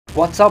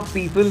What's up,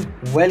 people?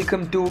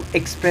 Welcome to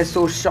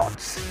Espresso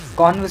Shots.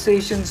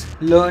 Conversations,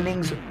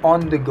 learnings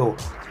on the go.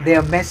 They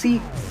are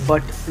messy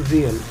but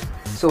real.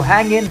 So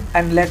hang in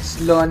and let's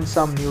learn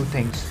some new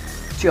things.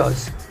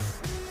 Cheers.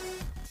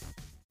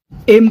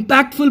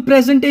 Impactful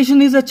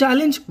presentation is a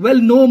challenge? Well,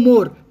 no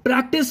more.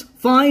 Practice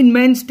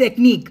Feynman's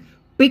technique.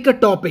 Pick a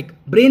topic,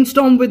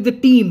 brainstorm with the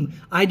team,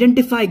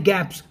 identify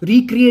gaps,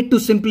 recreate to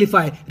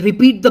simplify,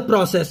 repeat the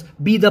process,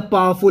 be the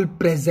powerful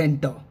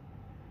presenter.